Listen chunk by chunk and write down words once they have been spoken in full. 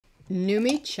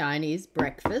Numi Chinese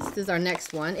breakfast is our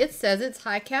next one. It says it's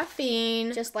high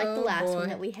caffeine. Just like the last one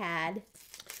that we had.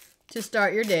 To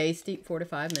start your day, steep 4 to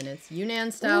 5 minutes.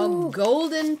 Yunnan style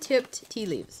golden tipped tea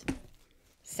leaves.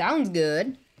 Sounds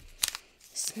good.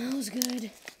 Smells good.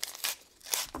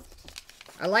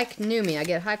 I like Numi. I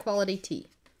get high quality tea.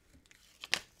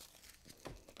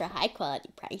 For high quality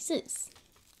prices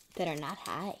that are not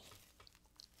high.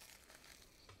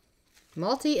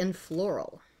 Malty and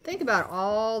floral. Think about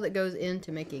all that goes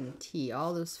into making tea.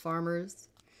 All those farmers.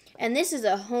 And this is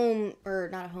a home, or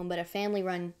not a home, but a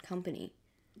family-run company.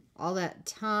 All that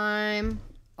time,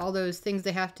 all those things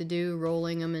they have to do,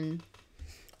 rolling them and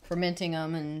fermenting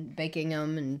them and baking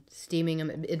them and steaming them.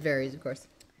 It varies, of course.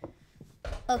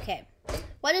 Okay.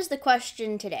 What is the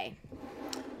question today?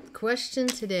 The question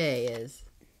today is,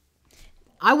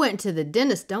 I went to the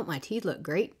dentist. Don't my teeth look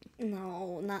great?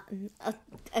 No, not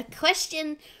a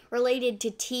question related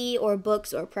to tea or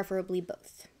books, or preferably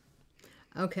both.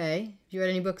 Okay. Have you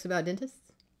read any books about dentists?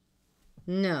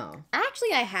 No.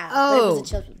 Actually, I have. But it was a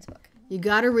children's book. You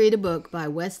got to read a book by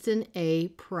Weston A.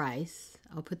 Price.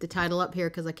 I'll put the title up here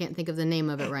because I can't think of the name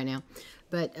of it right now.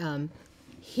 But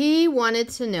he wanted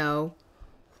to know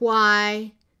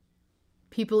why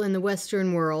people in the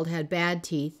Western world had bad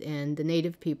teeth and the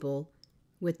native people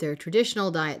with their traditional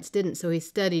diets didn't. So he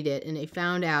studied it, and he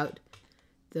found out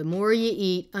the more you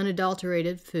eat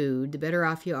unadulterated food, the better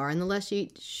off you are. And the less you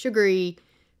eat sugary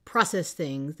processed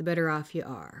things, the better off you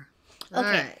are. Okay. All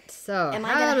right, so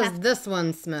how does this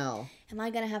one smell? Am I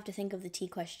going to have to think of the tea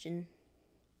question?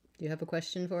 Do you have a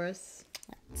question for us?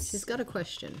 She's got a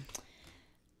question.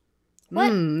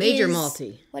 Major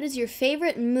malty. What is your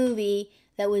favorite movie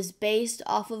that was based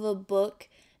off of a book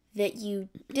that you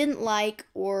didn't like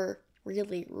or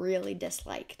really, really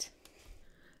disliked?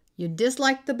 You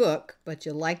disliked the book, but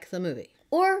you liked the movie.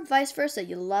 Or vice versa.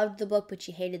 You loved the book, but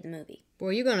you hated the movie.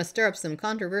 Boy, you're going to stir up some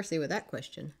controversy with that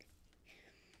question.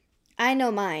 I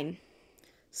know mine.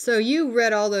 So you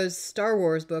read all those Star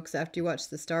Wars books after you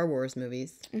watched the Star Wars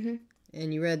movies. Mm-hmm.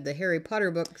 And you read the Harry Potter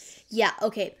books. Yeah,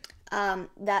 okay.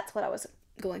 That's what I was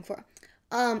going for.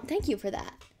 Thank you for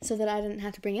that, so that I didn't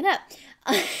have to bring it up.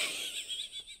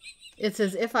 It's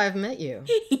as if I've met you.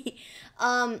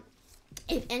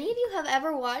 If any of you have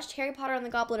ever watched Harry Potter and the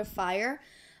Goblet of Fire,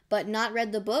 but not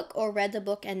read the book, or read the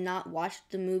book and not watched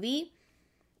the movie,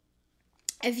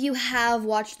 if you have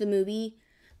watched the movie,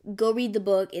 go read the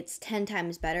book. It's 10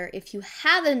 times better. If you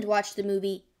haven't watched the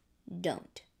movie,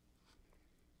 don't.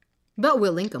 But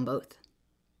we'll link them both.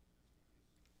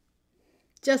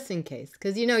 Just in case.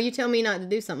 Because, you tell me not to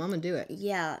do something, I'm going to do it.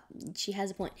 Yeah, she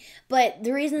has a point. But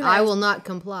the reason that I will not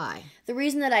comply. The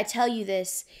reason that I tell you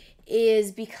this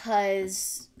is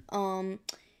because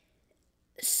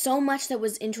so much that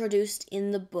was introduced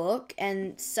in the book,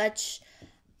 and such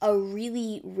a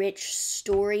really rich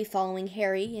story following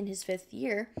Harry in his 5th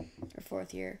year, or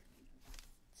 4th year.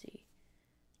 Let's see.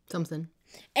 Something.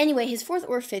 Anyway, his 4th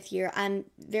or 5th year. I'm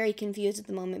very confused at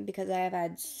the moment because I have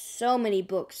had so many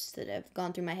books that have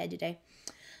gone through my head today.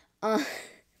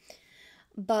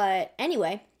 But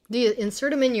anyway. Do you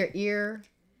insert them in your ear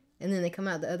and then they come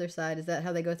out the other side? Is that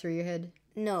how they go through your head?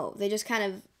 No, they just kind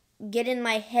of get in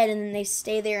my head and then they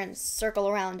stay there and circle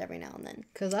around every now and then.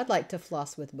 Because I'd like to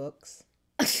floss with books.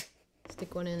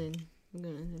 Stick one in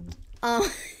and...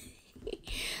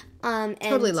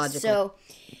 totally logical. So,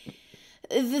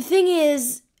 the thing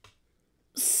is,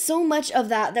 so much of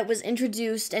that was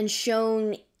introduced and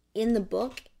shown in the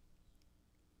book,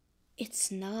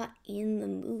 it's not in the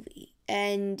movie.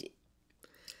 And...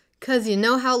 Because you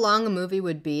know how long a movie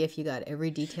would be if you got every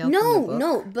detail from the book?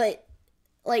 No, but,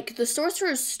 like, The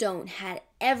Sorcerer's Stone had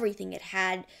everything. It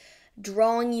had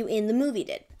drawing you in, the movie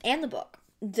did, and the book.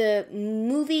 The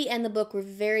movie and the book were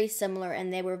very similar,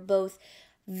 and they were both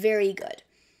very good.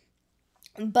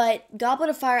 But Goblet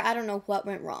of Fire, I don't know what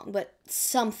went wrong, but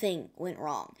something went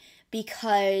wrong.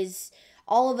 Because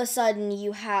all of a sudden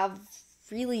you have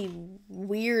really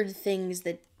weird things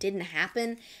that didn't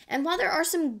happen. And while there are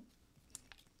some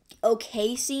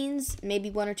okay scenes, maybe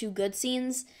 1 or 2 good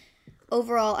scenes,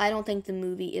 overall I don't think the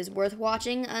movie is worth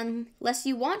watching unless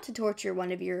you want to torture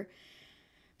one of your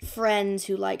friends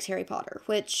who likes Harry Potter,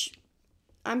 which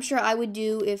I'm sure I would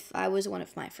do if I was one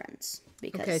of my friends,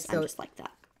 because I'm just like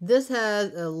that. This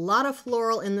has a lot of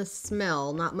floral in the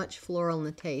smell, not much floral in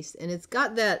the taste, and it's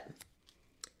got that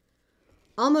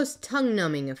almost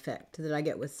tongue-numbing effect that I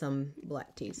get with some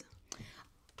black teas.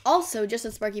 Also, just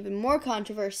to spark even more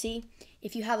controversy,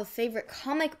 if you have a favorite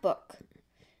comic book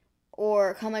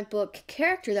or comic book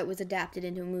character that was adapted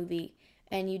into a movie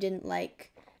and you didn't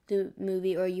like the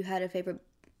movie, or you had a favorite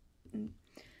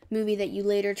movie that you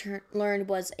later learned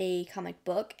was a comic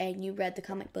book, and you read the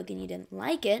comic book and you didn't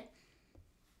like it,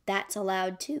 that's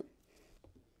allowed too.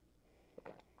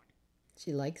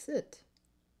 She likes it.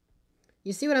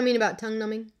 You see what I mean about tongue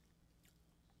numbing?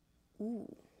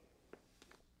 Ooh.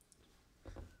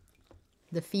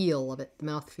 The feel of it, the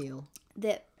mouth feel.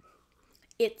 That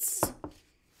it's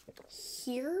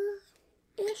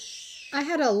here-ish. I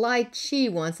had a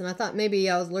lychee once, and I thought maybe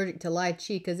I was allergic to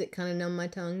lychee because it kind of numbed my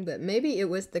tongue, but maybe it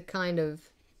was the kind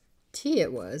of tea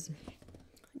it was.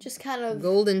 Just kind of...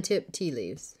 golden tip tea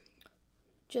leaves.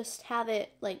 Just have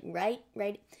it, like, right.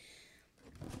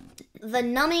 The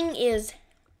numbing is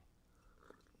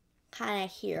kind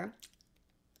of here,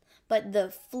 but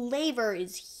the flavor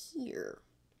is here.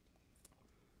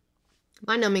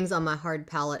 My numbing's on my hard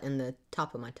palate and the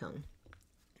top of my tongue.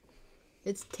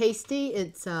 It's tasty.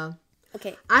 It's,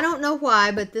 Okay. I don't know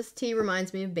why, but this tea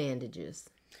reminds me of bandages.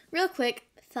 Real quick,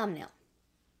 thumbnail.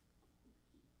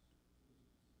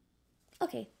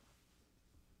 Okay.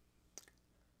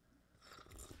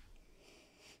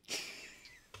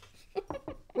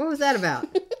 What was that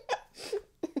about? Do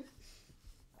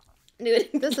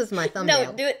it. This is my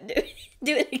thumbnail. No, do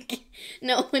it again.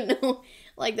 No.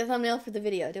 Like the thumbnail for the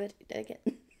video. Do it again.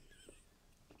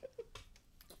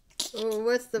 Oh,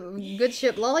 what's the good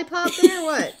ship lollipop there?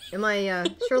 What? Am I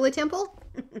Shirley Temple?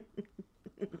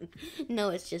 No,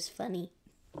 it's just funny.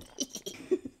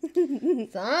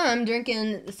 So I'm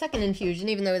drinking the second infusion,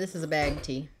 even though this is a bag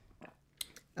tea.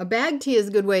 A bag tea is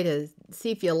a good way to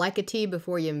see if you like a tea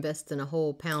before you invest in a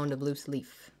whole pound of loose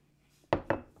leaf.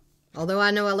 Although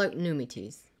I know I like Numi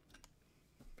teas.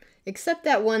 Except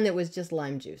that one that was just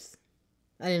lime juice.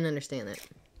 I didn't understand that.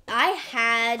 I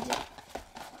had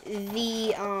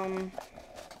the,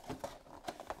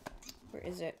 where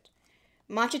is it?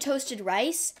 Matcha toasted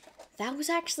rice. That was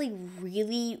actually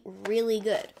really, really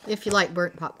good. If you like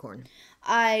burnt popcorn.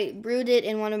 I brewed it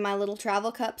in one of my little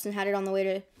travel cups and had it on the way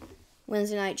to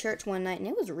Wednesday night church one night, and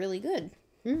it was really good.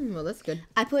 Well, that's good.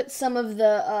 I put some of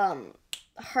the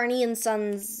Harney and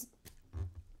Sons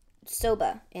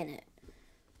soba in it.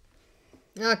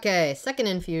 Okay, second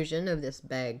infusion of this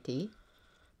bag tea.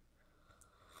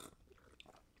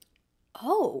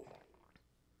 Oh.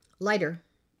 Lighter.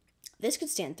 This could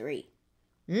stand 3.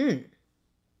 I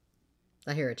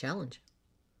hear a challenge.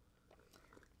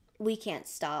 We can't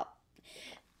stop.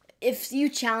 If you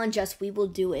challenge us, we will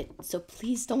do it. So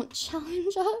please don't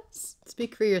challenge us.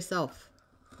 Speak for yourself.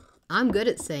 I'm good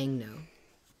at saying no.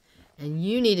 And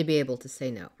you need to be able to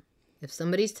say no. If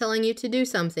somebody's telling you to do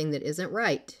something that isn't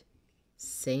right,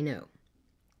 say no.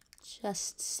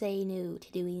 Just say no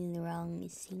to doing the wrong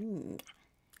thing.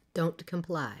 Don't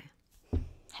comply. I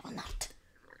will not.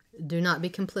 Do not be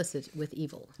complicit with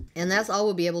evil. And that's all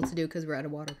we'll be able to do because we're out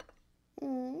of water.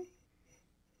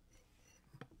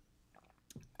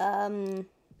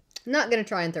 Not going to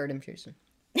try in third infusion.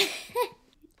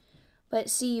 But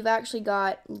see, you've actually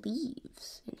got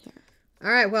leaves in here.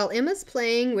 All right, while Emma's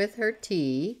playing with her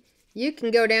tea, you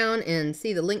can go down and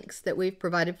see the links that we've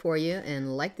provided for you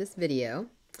and like this video.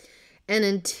 And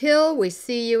until we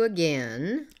see you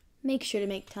again, make sure to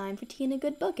make time for tea and a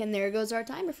good book. And there goes our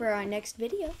timer for our next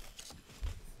video.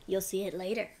 You'll see it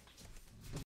later.